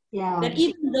vulnerability. Yeah. That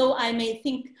even though I may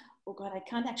think, oh God, I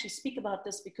can't actually speak about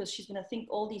this because she's going to think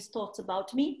all these thoughts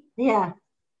about me. Yeah.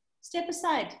 Step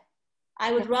aside.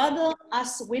 I would rather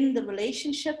us win the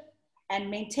relationship and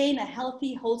maintain a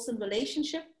healthy, wholesome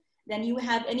relationship than you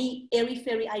have any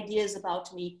airy-fairy ideas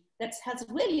about me that has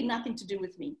really nothing to do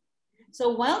with me. So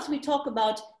whilst we talk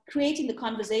about creating the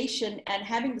conversation and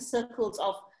having the circles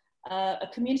of a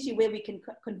community where we can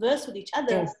converse with each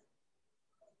other, Yes.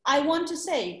 I want to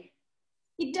say,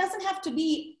 it doesn't have to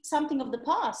be something of the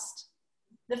past.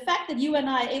 The fact that you and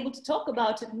I are able to talk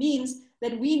about it means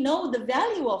that we know the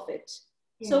value of it.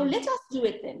 Yeah. So let us do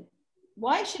it then.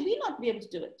 Why should we not be able to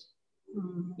do it?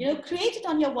 Mm. You know, create it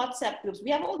on your WhatsApp groups.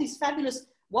 We have all these fabulous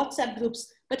WhatsApp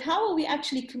groups, but how are we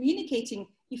actually communicating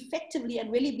effectively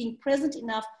and really being present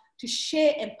enough to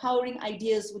share empowering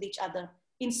ideas with each other,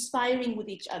 inspiring with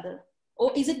each other?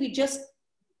 Or is it we just,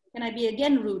 can I be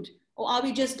again rude? Or are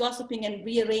we just gossiping and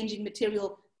rearranging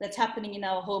material that's happening in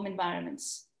our home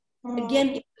environments? Again,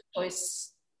 it's a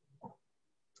choice.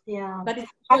 Yeah. But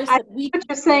it's a choice that what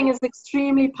you're saying is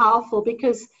extremely powerful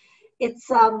because it's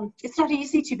not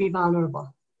easy to be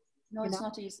vulnerable. No, it's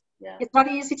not easy. Yeah. It's not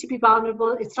easy to be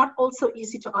vulnerable. It's not also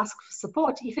easy to ask for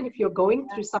support, even if you're going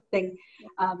through something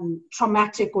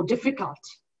traumatic or difficult.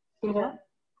 You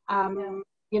know,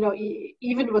 you know,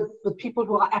 even with people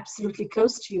who are absolutely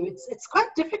close to you, it's quite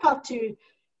difficult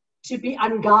to be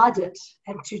unguarded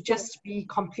and to just be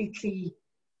completely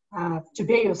to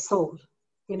bare your soul.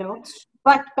 You know,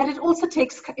 but it also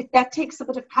takes a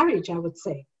bit of courage, I would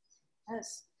say.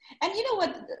 Yes. And you know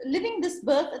what? Living this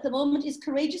birth at the moment is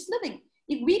courageous living.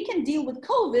 If we can deal with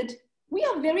COVID, we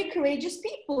are very courageous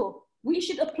people. We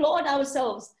should applaud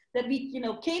ourselves that we, you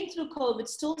know, came through COVID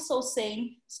still so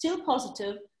sane, still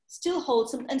positive, still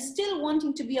wholesome, and still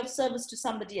wanting to be of service to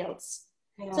somebody else.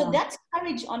 Yeah. So that's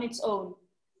courage on its own.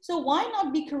 So why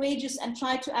not be courageous and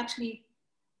try to actually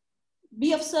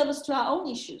be of service to our own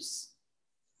issues?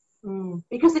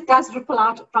 Because it does ripple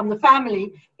out from the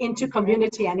family into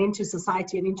community and into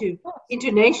society and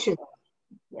into nation.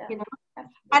 Yeah. You know?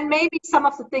 And maybe some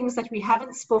of the things that we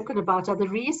haven't spoken about are the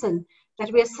reason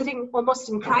that we're sitting almost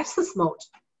in crisis mode.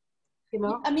 You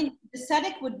know? I mean, the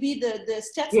SADC would be the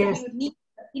stats that we would need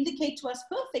to indicate to us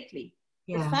perfectly.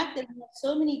 Yeah. The fact that we have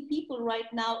so many people right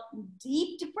now in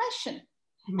deep depression.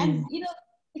 And, you know,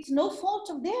 it's no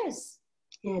fault of theirs.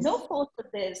 Yes. No fault of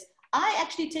theirs. I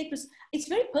actually it's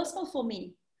very personal for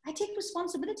me. I take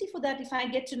responsibility for that if I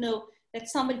get to know that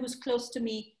somebody who's close to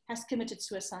me has committed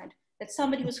suicide, that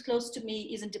somebody who's close to me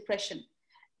is in depression.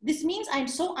 This means I'm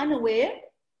so unaware.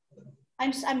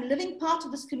 I'm living part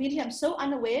of this community. I'm so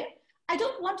unaware. I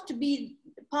don't want to be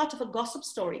part of a gossip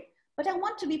story, but I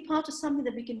want to be part of something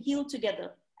that we can heal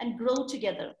together and grow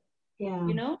together. Yeah.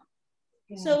 You know?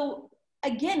 Yeah. So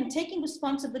again, taking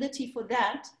responsibility for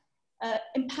that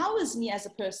empowers me as a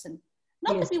person.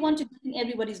 Not that we want to be in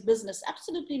everybody's business.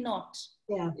 Absolutely not.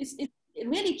 Yeah. It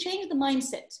really changed the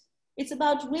mindset. It's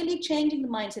about really changing the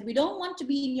mindset. We don't want to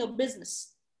be in your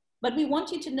business, but we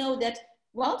want you to know that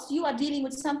whilst you are dealing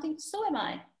with something, so am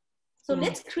I. So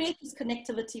let's create this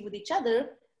connectivity with each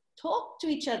other, talk to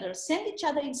each other, send each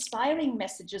other inspiring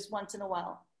messages once in a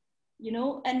while, you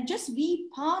know, and just be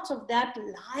part of that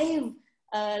live,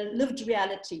 lived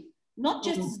reality, not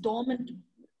just dormant,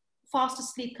 fast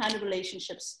asleep kind of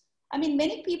relationships. I mean,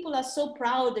 many people are so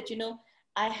proud that, you know,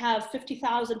 I have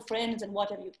 50,000 friends and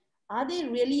what have you. Are they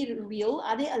really real?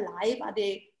 Are they alive? Are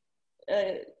they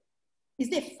Is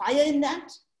there fire in that?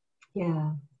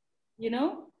 Yeah. You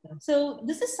know? So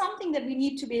this is something that we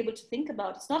need to be able to think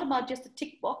about. It's not about just the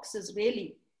tick boxes,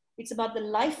 really. It's about the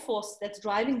life force that's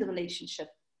driving the relationship.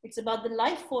 It's about the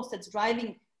life force that's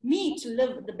driving me to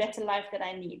live the better life that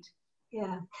I need.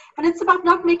 Yeah. And it's about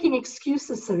not making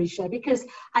excuses, Sarisha, because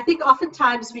I think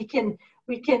oftentimes we can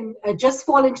just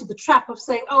fall into the trap of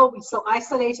saying, oh, we're so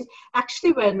isolated.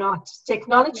 Actually, we're not.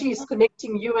 Technology is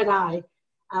connecting you and I,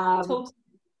 Totally.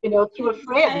 Through a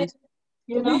friend.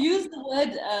 You use the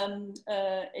word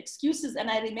excuses, and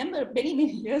I remember many,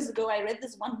 many years ago, I read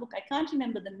this one book, I can't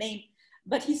remember the name,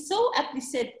 but he so aptly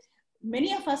said,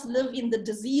 many of us live in the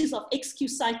disease of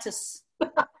excusitis.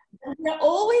 We're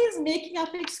always making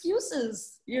up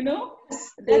excuses,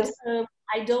 that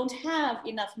I don't have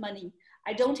enough money.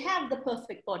 I don't have the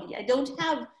perfect body. I don't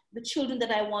have the children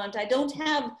that I want. I don't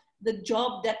have the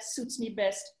job that suits me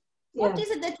best. What is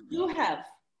it that you do have?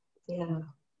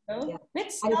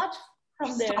 Let's start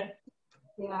from there.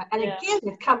 Again,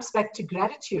 it comes back to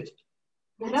gratitude.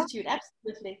 Gratitude,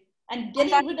 absolutely. And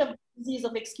getting rid of the disease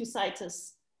of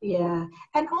excusitis. Yeah.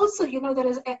 And also,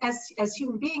 that as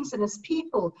human beings and as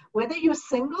people, whether you're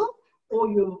single or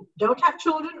you don't have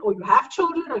children or you have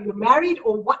children or you're married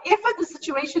or whatever the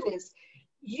situation is,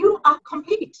 you are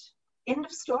complete. End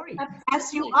of story. Absolutely.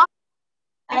 As you are.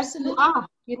 Absolutely. As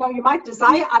you are. You might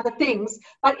desire other things,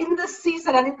 but in this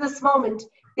season and in this moment,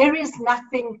 there is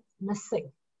nothing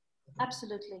missing.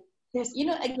 Absolutely. There's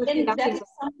again, that is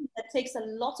something that takes a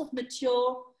lot of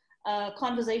mature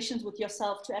conversations with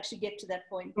yourself to actually get to that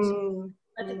point.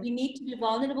 But we need to be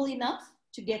vulnerable enough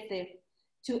to get there,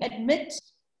 to admit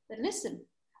that, listen,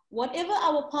 whatever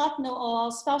our partner or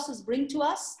our spouses bring to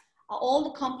us are all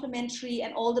the complementary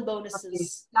and all the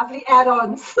bonuses. Lovely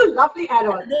add-ons. Lovely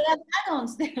add-ons. They are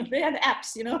add-ons. They are the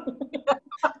apps,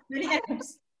 Really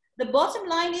apps. The bottom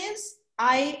line is,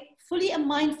 I fully am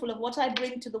mindful of what I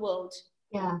bring to the world.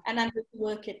 Yeah. And I'm going to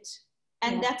work it.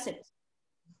 And that's it.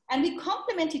 And we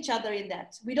complement each other in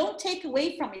that. We don't take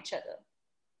away from each other.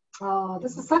 Oh,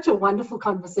 this is such a wonderful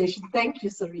conversation. Thank you,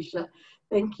 Sarisha.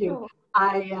 Thank you. Oh,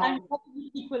 I'm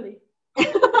equally.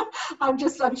 I'm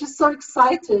just so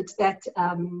excited that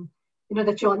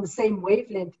that you're on the same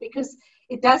wavelength, because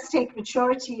it does take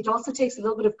maturity. It also takes a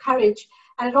little bit of courage,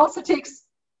 and it also takes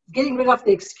getting rid of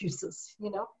the excuses.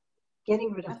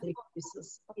 Getting rid of the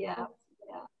excuses. Yeah.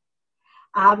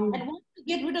 And once we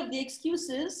get rid of the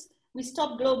excuses, we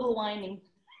stop global whining.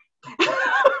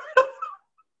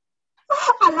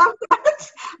 I love that.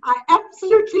 I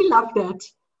absolutely love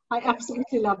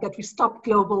that. We stop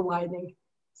global whining.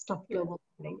 Stop global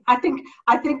whining. I think,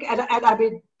 and I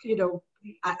mean,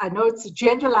 I know it's a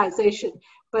generalization,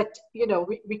 but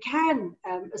we can,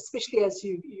 especially as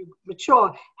you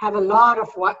mature, have a lot of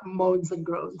moans and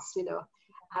groans.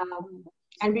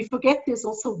 And we forget there's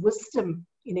also wisdom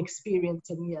in experience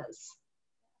and years.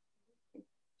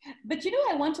 But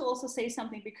I want to also say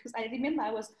something, because I remember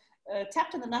I was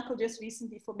tapped on the knuckle just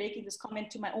recently for making this comment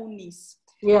to my own niece.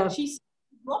 Yeah. She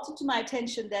brought it to my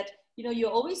attention that,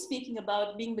 you're always speaking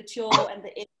about being mature and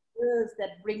the years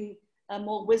that bring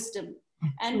more wisdom.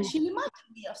 And she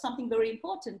reminded me of something very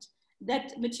important,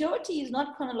 that maturity is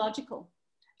not chronological.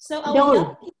 So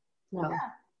our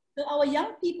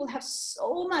young people have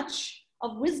so much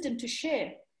of wisdom to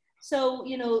share. So,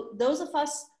 those of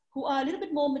us who are a little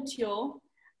bit more mature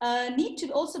need to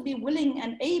also be willing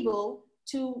and able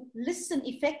to listen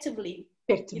effectively.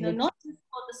 Not just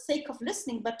for the sake of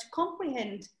listening, but to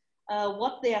comprehend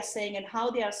what they are saying and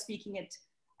how they are speaking it.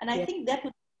 And I think that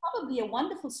would probably be a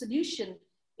wonderful solution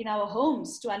in our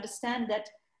homes, to understand that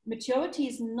maturity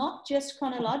is not just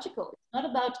chronological. It's not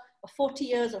about a 40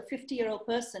 years or 50-year-old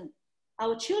person.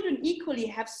 Our children equally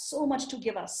have so much to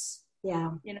give us.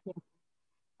 Yeah.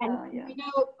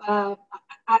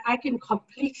 I can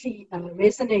completely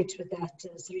resonate with that,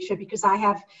 Sarisha, because I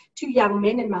have two young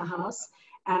men in my house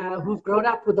who've grown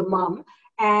up with a mom,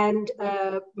 and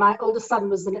my oldest son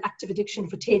was in active addiction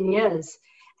for 10 years.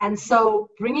 And so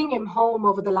bringing him home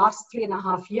over the last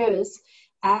 3.5 years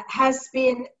has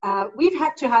been, we've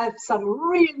had to have some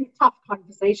really tough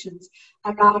conversations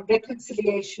around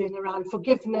reconciliation, around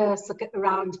forgiveness,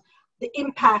 around the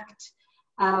impact,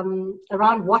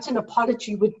 around what an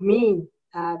apology would mean,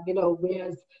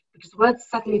 because words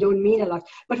certainly don't mean a lot.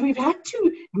 But we've had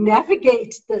to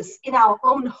navigate this in our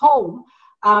own home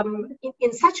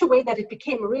in such a way that it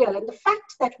became real. And the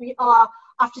fact that we are,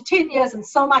 after 10 years and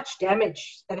so much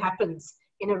damage that happens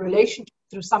in a relationship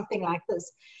through something like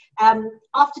this,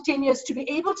 after 10 years, to be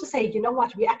able to say, you know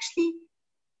what, we actually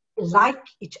like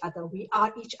each other. We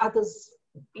are each other's,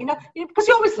 because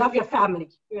you always love your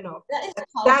family, That is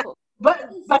powerful.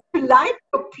 but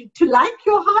to like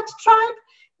your heart tribe,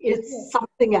 it's Yes.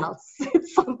 something else.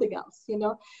 It's something else, you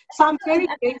know. So I'm very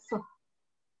grateful.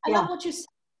 I Yeah, love what you said.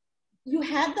 You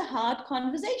had the hard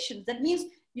conversations. That means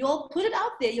you all put it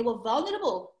out there. You were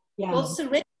vulnerable. You all yeah,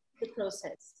 surrendered to the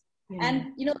process. yeah, And,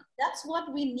 that's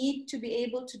what we need to be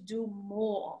able to do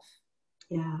more of.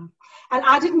 yeah. And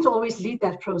I didn't always lead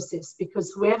that process because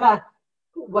whoever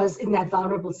was in that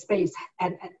vulnerable space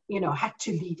and had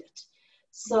to lead it.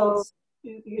 So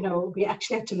Yes. we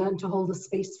actually had to learn to hold the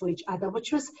space for each other,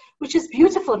 which is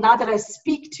beautiful now that I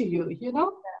speak to you, you know.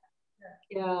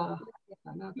 Yeah,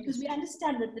 yeah, no, that Because is, we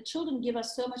understand that the children give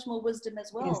us so much more wisdom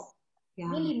as yes, well. yeah,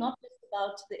 Really not just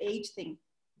about the age thing.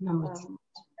 no, it's Um,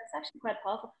 that's actually quite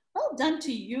powerful. Well done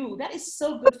to you. That is so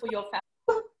good for your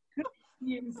family. Good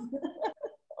news.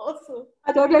 Awesome.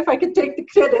 I don't know if I can take the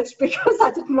credit because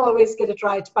I didn't always get it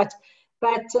right, but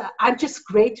I'm just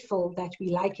grateful that we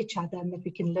like each other and that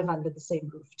we can live under the same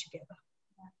roof together,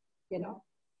 you know.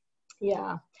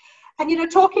 Yeah.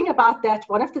 And talking about that,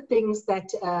 one of the things that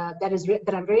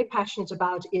I'm very passionate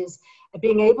about is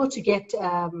being able to get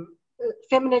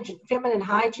feminine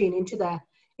hygiene into the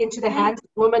Thank hands of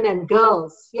women and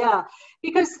girls. Yeah,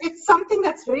 because it's something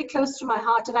that's very close to my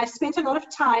heart, and I spent a lot of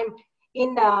time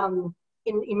in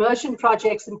in immersion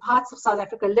projects in parts of South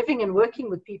Africa, living and working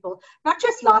with people. Not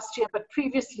just last year, but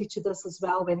previously to this as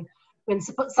well. When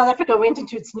South Africa went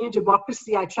into its new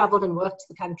democracy, I traveled and worked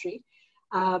the country,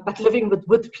 but living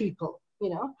with people,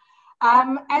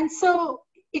 and so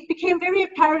it became very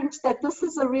apparent that this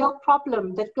is a real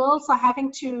problem, that girls are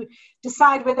having to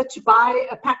decide whether to buy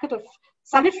a packet of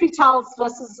sanitary towels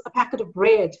versus a packet of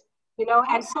bread,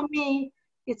 and for me,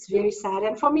 it's very sad.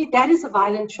 And for me, that is a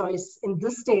violent choice in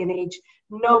this day and age.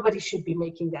 Nobody should be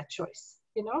making that choice.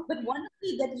 But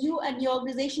wonderfully that you and your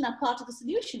organization are part of the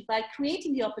solution by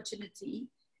creating the opportunity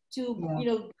to,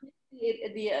 Yeah.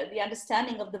 the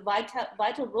understanding of the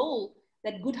vital role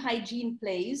that good hygiene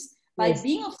plays by Yes.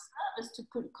 being of service to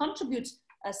contribute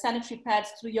sanitary pads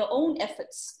through your own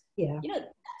efforts. Yeah.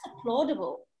 That's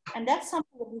applaudable. And that's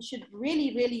something that we should really,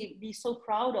 really be so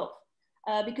proud of.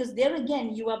 Because there again,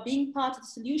 you are being part of the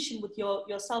solution with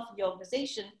yourself and your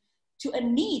organization to a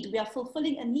need. We are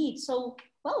fulfilling a need. So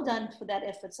well done for that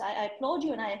efforts. I applaud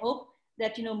you, and I hope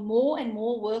that more and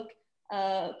more work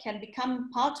can become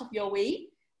part of your way,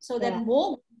 so that Yeah. more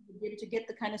will be able to get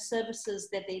the kind of services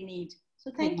that they need. So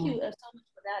thank Yeah. you so much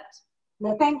for that.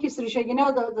 No, thank you, Sarisha.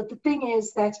 The thing is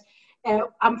that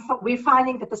we're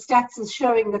finding that the stats is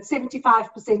showing that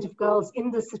 75% of girls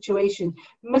in this situation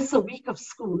miss a week of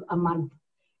school a month.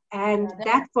 And Yeah,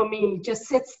 that for me just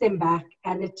sets them back,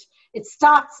 and it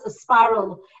starts a spiral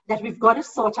that we've got to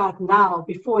sort out now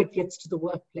before it gets to the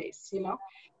workplace.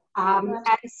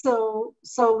 And so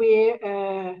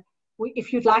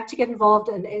if you'd like to get involved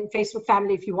in Facebook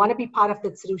Family, if you want to be part of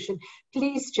that solution,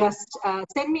 please just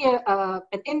send me an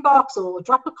inbox or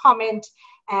drop a comment,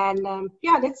 and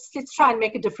let's try and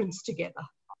make a difference together.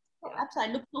 oh,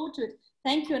 absolutely. I look forward to it.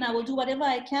 Thank you, and I will do whatever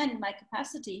I can in my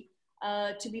capacity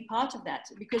to be part of that,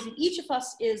 because if each of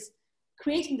us is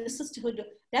creating the sisterhood,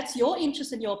 that's your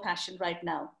interest and your passion right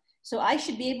now. So I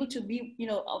should be able to be,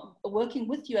 working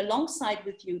with you, alongside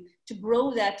with you, to grow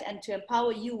that and to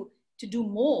empower you to do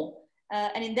more.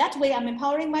 And in that way, I'm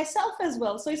empowering myself as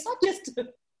well. So it's not just,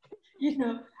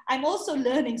 I'm also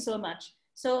learning so much.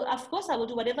 So of course, I will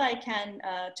do whatever I can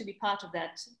to be part of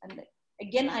that. And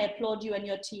again, I applaud you and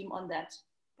your team on that.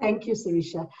 Thank you,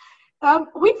 Sarisha.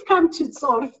 We've come to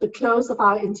sort of the close of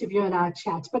our interview and our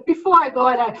chat. But before I go,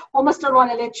 and I almost don't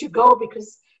want to let you go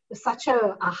because there's such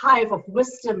a hive of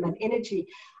wisdom and energy.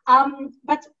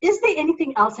 But is there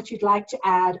anything else that you'd like to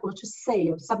add or to say,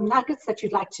 or some nuggets that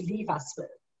you'd like to leave us with?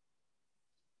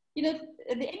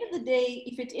 At the end of the day,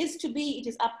 if it is to be, it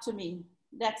is up to me.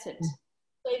 That's it.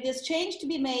 So if there's change to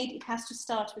be made, it has to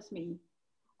start with me.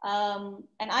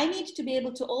 And I need to be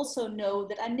able to also know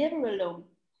that I'm never alone.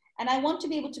 And I want to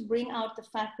be able to bring out the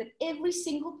fact that every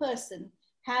single person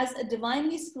has a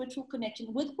divinely spiritual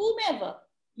connection with whomever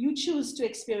you choose to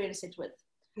experience it with.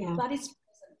 Yeah. But it's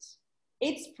present.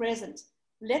 It's present.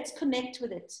 Let's connect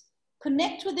with it.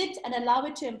 Connect with it and allow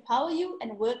it to empower you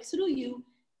and work through you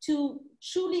to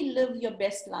truly live your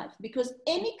best life. Because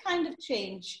any kind of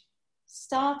change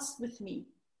starts with me.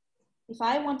 If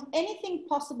I want anything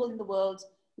possible in the world,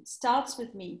 it starts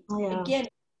with me. Yeah. Again,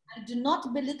 I do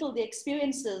not belittle the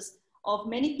experiences of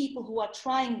many people who are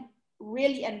trying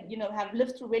really and have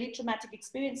lived through really traumatic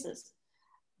experiences.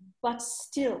 But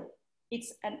still,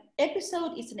 it's an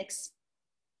episode, it's an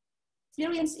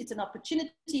experience, it's an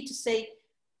opportunity to say,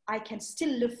 I can still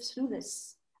live through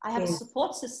this. I have a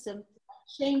support system.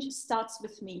 Change starts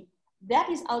with me. That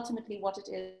is ultimately what it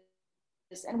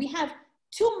is. And we have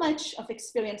too much of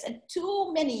experience and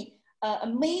too many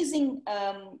amazing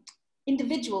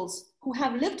individuals who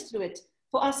have lived through it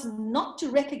for us not to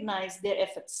recognize their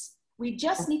efforts. We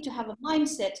just need to have a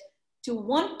mindset to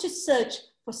want to search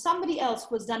for somebody else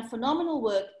who has done phenomenal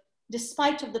work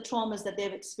despite of the traumas that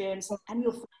they've experienced, and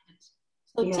you'll find it.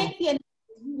 So take the energy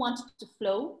you want to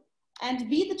flow and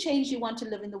be the change you want to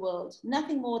live in the world.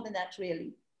 Nothing more than that,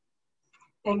 really.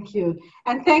 Thank you.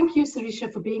 And thank you,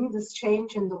 Sarisha, for being this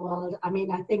change in the world. I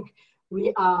mean, I think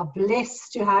we are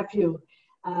blessed to have you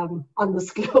on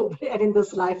this globe and in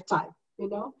this lifetime, you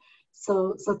know.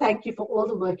 So thank you for all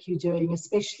the work you're doing,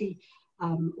 especially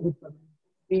with women.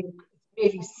 Being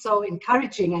really so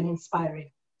encouraging and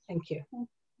inspiring. Thank you.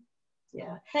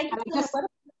 Yeah. Thank you so much. What a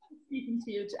pleasure speaking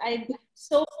to you. I'm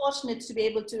so fortunate to be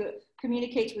able to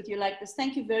communicate with you like this.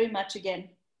 Thank you very much again.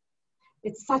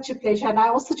 It's such a pleasure. And I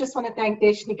also just want to thank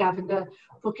Deshni Govender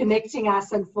for connecting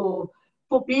us and for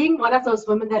being one of those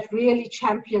women that really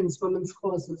champions women's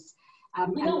causes.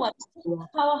 You know what? It's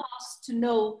a powerhouse to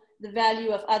know the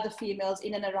value of other females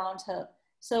in and around her.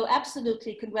 So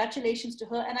absolutely, congratulations to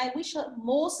her. And I wish her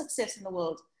more success in the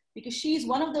world, because she's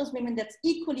one of those women that's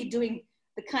equally doing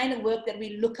the kind of work that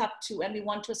we look up to and we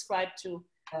want to ascribe to.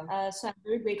 So I'm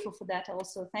very grateful for that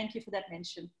also. Thank you for that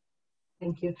mention.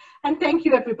 Thank you. And thank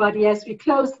you, everybody. As we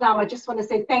close now, I just want to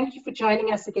say thank you for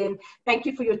joining us again. Thank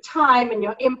you for your time and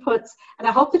your inputs. And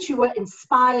I hope that you were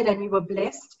inspired and you were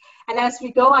blessed. And as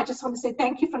we go, I just want to say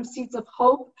thank you from Seeds of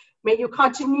Hope. May you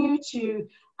continue to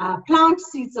plant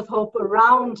seeds of hope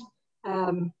around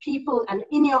people and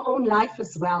in your own life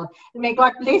as well. And may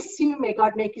God bless you. May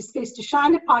God make his face to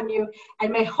shine upon you.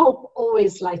 And may hope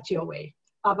always light your way.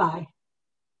 Bye-bye.